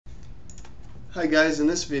Hi guys, in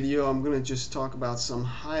this video I'm going to just talk about some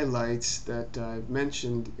highlights that I've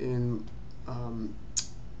mentioned in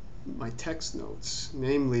my text notes.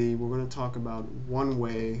 Namely, we're going to talk about one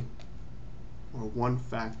way or one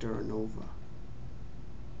factor ANOVA.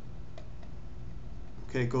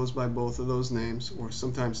 Okay, it goes by both of those names, or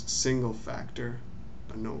sometimes single factor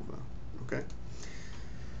ANOVA. Okay,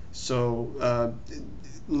 so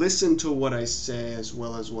listen to what I say as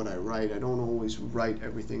well as what I write. I don't always write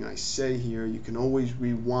everything I say here. You can always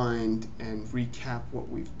rewind and recap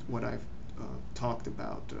what I've talked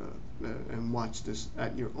about and watch this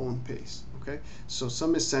at your own pace. Okay, so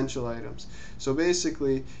some essential items. So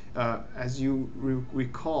basically, as you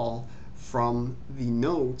recall from the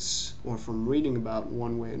notes or from reading about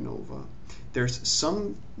one-way ANOVA, there's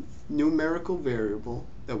some numerical variable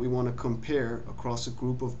that we want to compare across a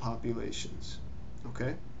group of populations.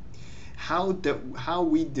 Okay, how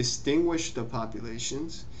we distinguish the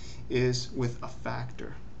populations is with a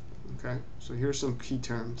factor. Okay, so here's some key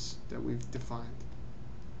terms that we've defined.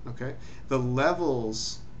 Okay, the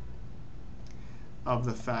levels of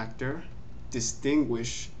the factor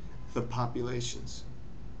distinguish the populations.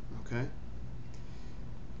 Okay,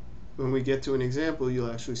 when we get to an example,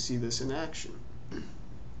 you'll actually see this in action.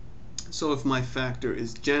 So if my factor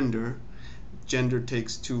is gender, gender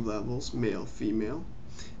takes two levels, male, female.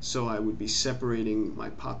 So I would be separating my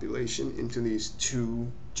population into these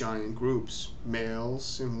two giant groups,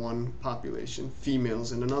 males in one population,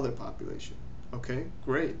 females in another population. Okay,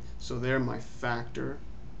 great. So there my factor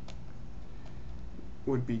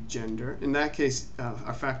would be gender. In that case,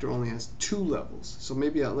 our factor only has two levels. So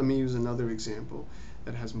maybe let me use another example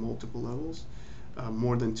that has multiple levels,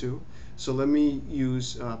 more than two. So let me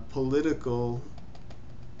use political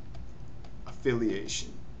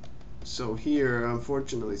affiliation. So here,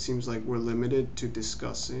 unfortunately, it seems like we're limited to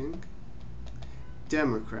discussing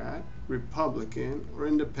Democrat, Republican, or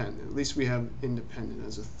Independent. At least we have Independent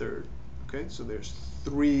as a third. Okay, so there's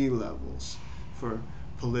three levels for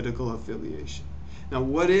political affiliation. Now,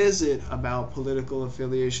 what is it about political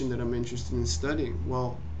affiliation that I'm interested in studying?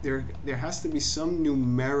 Well, there has to be some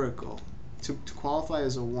numerical, to qualify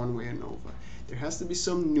as a one-way ANOVA, there has to be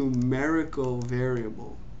some numerical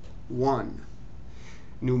variable, one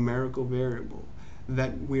numerical variable,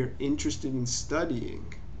 that we're interested in studying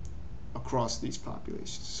across these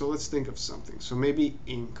populations. So let's think of something. So maybe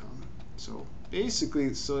income. So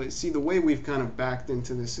basically, so see, the way we've kind of backed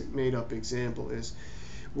into this made-up example is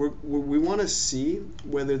we want to see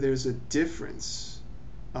whether there's a difference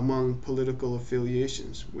among political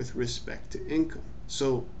affiliations with respect to income.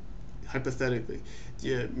 So hypothetically,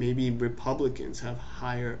 yeah, maybe Republicans have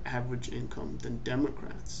higher average income than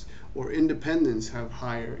Democrats, or independents have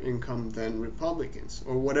higher income than Republicans,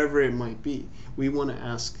 or whatever it might be. We want to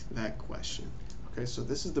ask that question. Okay, so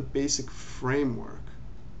this is the basic framework,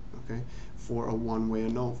 okay, for a one-way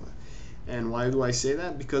ANOVA. And why do I say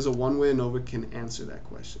that? Because a one-way ANOVA can answer that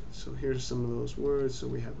question. So here's some of those words. So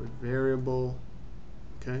we have a variable,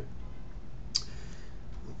 okay.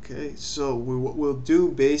 Okay, so what we'll do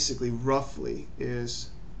basically roughly is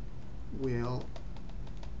we'll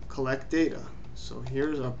collect data. So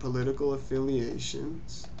here's our political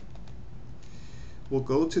affiliations. We'll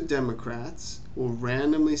go to Democrats. We'll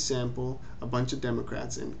randomly sample a bunch of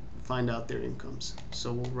Democrats and find out their incomes.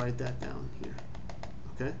 So we'll write that down here.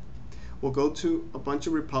 Okay? We'll go to a bunch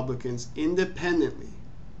of Republicans independently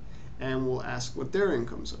and we'll ask what their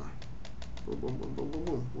incomes are. Boom, boom, boom, boom, boom,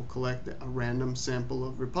 boom. We'll collect a random sample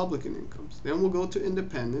of Republican incomes. Then we'll go to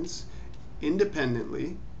independents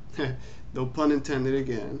independently, no pun intended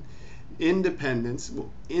again. Independents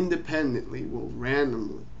will independently will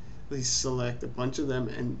randomly select a bunch of them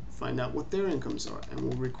and find out what their incomes are, and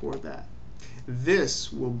we'll record that.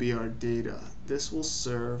 This will be our data. This will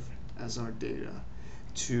serve as our data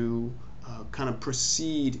to kind of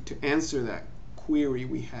proceed to answer that query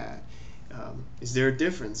we had. Is there a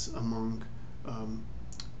difference among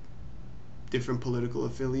different political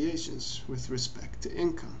affiliations with respect to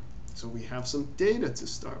income? So we have some data to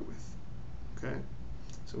start with. Okay,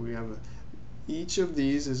 so we have each of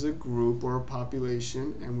these is a group or a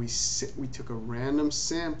population, and we took a random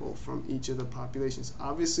sample from each of the populations.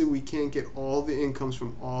 Obviously, we can't get all the incomes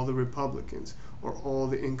from all the Republicans, or all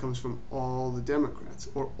the incomes from all the Democrats,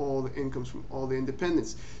 or all the incomes from all the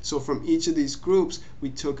independents. So from each of these groups, we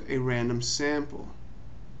took a random sample,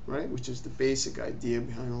 right? Which is the basic idea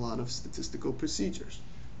behind a lot of statistical procedures.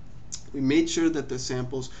 We made sure that the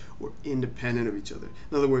samples were independent of each other.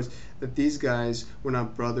 In other words, that these guys were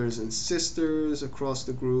not brothers and sisters across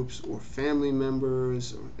the groups, or family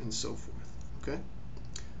members, and so forth. Okay.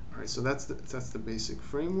 All right. So that's the basic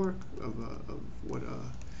framework of what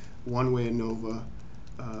One Way ANOVA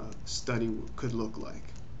study could look like.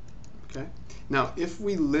 Okay. Now, if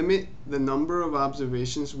we limit the number of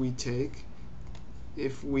observations we take,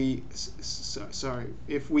 if we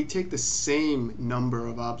take the same number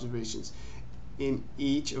of observations in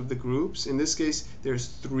each of the groups, in this case, there's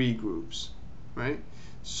 3 groups, right?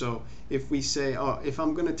 So if we say, oh, if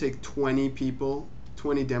I'm going to take 20 people,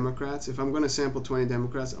 20 Democrats, if I'm going to sample 20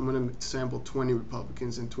 Democrats, I'm going to sample 20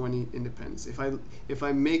 Republicans and 20 Independents. If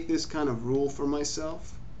I make this kind of rule for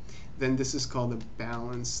myself, then this is called a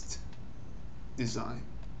balanced design.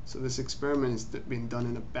 So this experiment is being done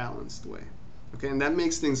in a balanced way. Okay, and that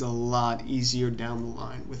makes things a lot easier down the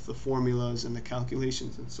line with the formulas and the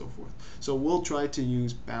calculations and so forth. So we'll try to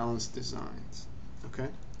use balanced designs. Okay.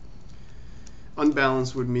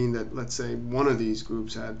 Unbalanced would mean that, let's say, one of these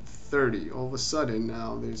groups had 30. All of a sudden,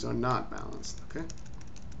 now these are not balanced. Okay.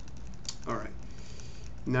 All right.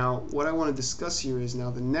 Now, what I want to discuss here is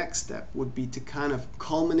now the next step would be to kind of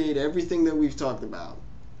culminate everything that we've talked about,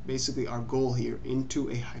 basically our goal here, into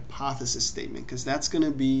a hypothesis statement, because that's going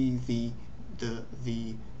to be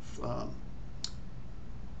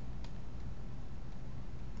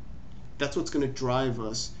that's what's going to drive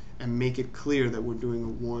us and make it clear that we're doing a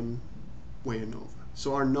one-way ANOVA.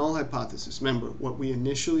 So our null hypothesis, remember, what we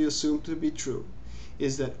initially assumed to be true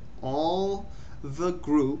is that all the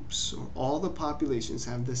groups or all the populations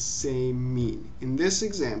have the same mean. In this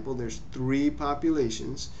example, there's 3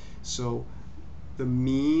 populations, so the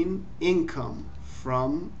mean income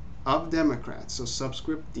of Democrats, so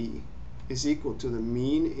subscript D, is equal to the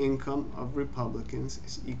mean income of Republicans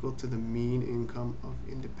is equal to the mean income of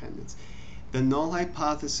Independents. The null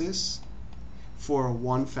hypothesis for a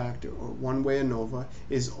one factor or one way ANOVA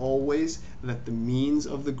is always that the means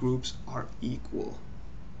of the groups are equal.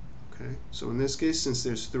 Okay, so in this case, since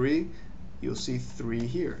there's 3, you'll see 3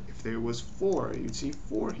 here. If there was 4, you'd see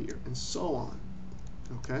 4 here, and so on.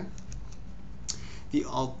 Okay. The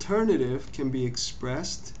alternative can be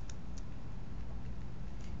expressed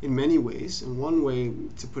in many ways, and one way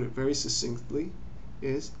to put it very succinctly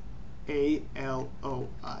is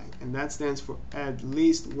ALOI, and that stands for at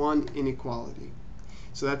least one inequality.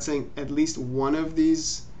 So that's saying at least one of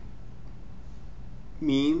these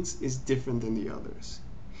means is different than the others.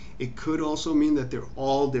 It could also mean that they're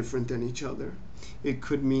all different than each other. It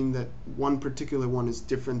could mean that one particular one is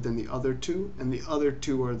different than the other 2, and the other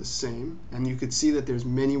 2 are the same, and you could see that there's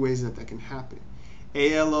many ways that can happen.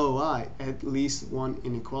 ALOI, at least one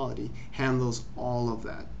inequality, handles all of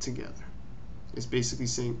that together. It's basically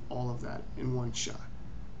saying all of that in one shot.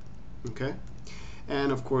 Okay?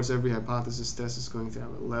 And of course, every hypothesis test is going to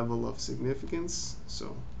have a level of significance,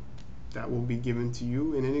 so that will be given to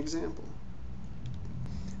you in an example.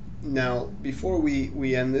 Now, before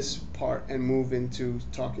we end this part and move into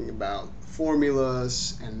talking about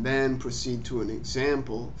formulas and then proceed to an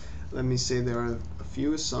example, let me say there are a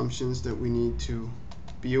few assumptions that we need to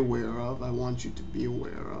be aware of. I want you to be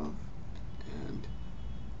aware of. And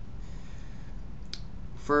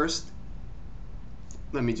first,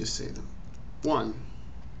 let me just say them. 1,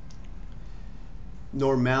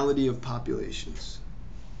 normality of populations.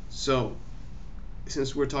 So,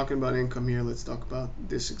 since we're talking about income here, let's talk about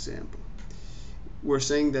this example. We're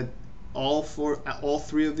saying that all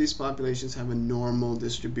 3 of these populations have a normal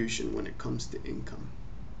distribution when it comes to income.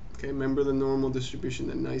 Okay, remember the normal distribution,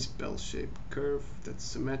 the nice bell-shaped curve that's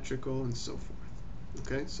symmetrical and so forth.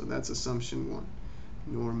 Okay, so that's assumption 1.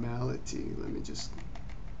 Normality, let me just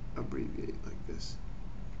abbreviate like this.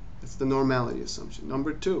 That's the normality assumption.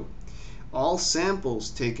 Number 2, all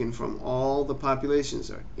samples taken from all the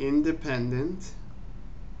populations are independent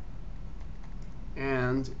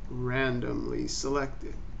and randomly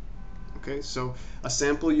selected. Okay, so a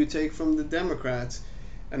sample you take from the Democrats,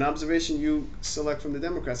 an observation you select from the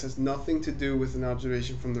Democrats has nothing to do with an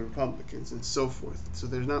observation from the Republicans and so forth. So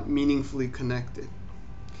they're not meaningfully connected.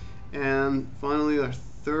 And finally, our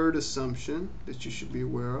third assumption that you should be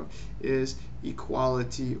aware of is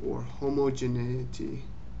equality or homogeneity.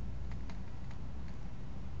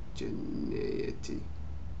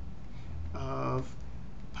 Of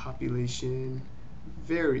population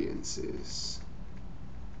variances.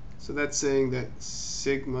 So that's saying that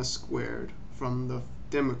sigma squared from the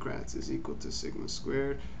Democrats is equal to sigma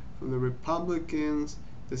squared from the Republicans,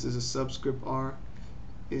 this is a subscript R,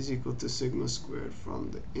 is equal to sigma squared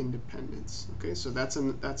from the Independents. Okay, so that's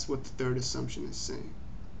what the third assumption is saying.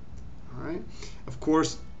 All right. Of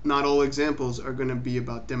course, not all examples are going to be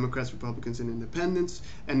about Democrats, Republicans, and Independents,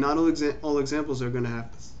 and not all examples are going to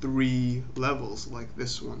have 3 levels like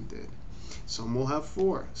this one did. Some will have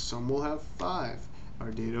 4, some will have 5.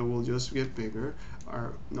 Our data will just get bigger.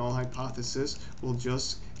 Our null hypothesis will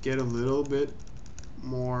just get a little bit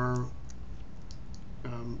more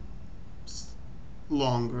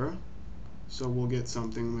longer. So we'll get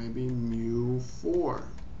something maybe mu4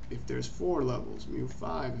 if there's 4 levels,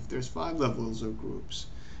 mu5 if there's 5 levels of groups,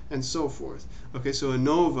 and so forth. Okay, so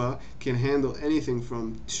ANOVA can handle anything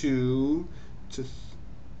from 2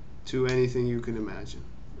 to anything you can imagine.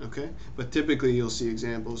 Okay, but typically you'll see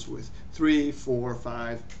examples with 3, 4,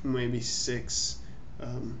 5, maybe 6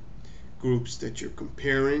 groups that you're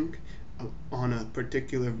comparing on a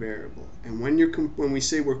particular variable. And when we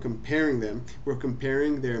say we're comparing them, we're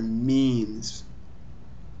comparing their means.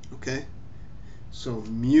 Okay, so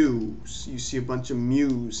mu's, you see a bunch of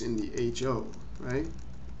mu's in the HO, right?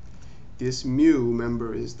 This mu,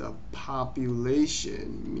 remember, is the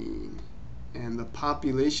population mean. And the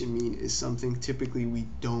population mean is something typically we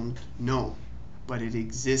don't know, but it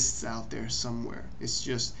exists out there somewhere. It's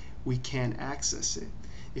just we can't access it.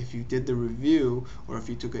 If you did the review, or if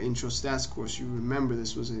you took an intro stats course, you remember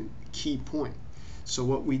this was a key point. So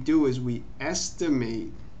what we do is we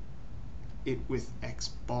estimate it with X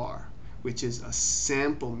bar, which is a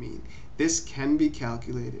sample mean. This can be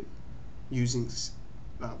calculated using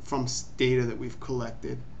from data that we've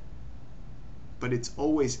collected, but it's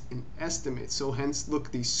always an estimate. So hence, look,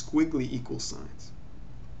 these squiggly equal signs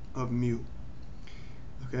of mu.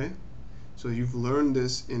 Okay? So you've learned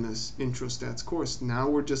this in this intro stats course. Now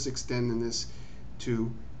we're just extending this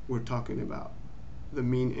to, we're talking about the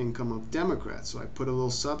mean income of Democrats. So I put a little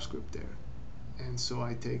subscript there. And so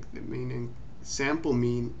I take the sample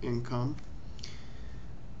mean income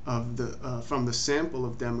of the from the sample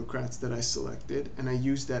of Democrats that I selected, and I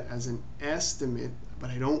use that as an estimate, but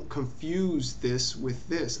I don't confuse this with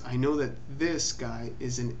this. I know that this guy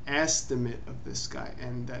is an estimate of this guy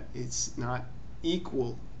and that it's not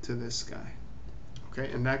equal to this guy.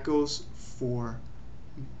 Okay, and that goes for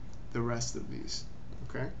the rest of these.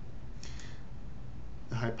 Okay,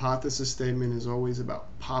 the hypothesis statement is always about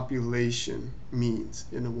population means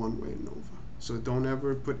in a one-way ANOVA. So don't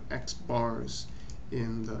ever put X bars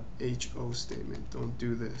in the HO statement. Don't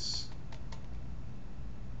do this.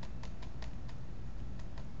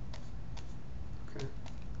 Okay.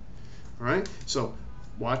 All right. So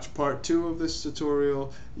watch part 2 of this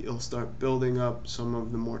tutorial. You'll start building up some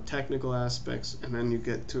of the more technical aspects, and then you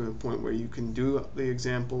get to a point where you can do the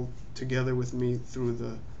example together with me through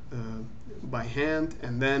the by hand,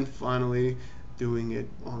 and then finally doing it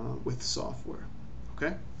with software.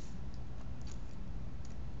 Okay.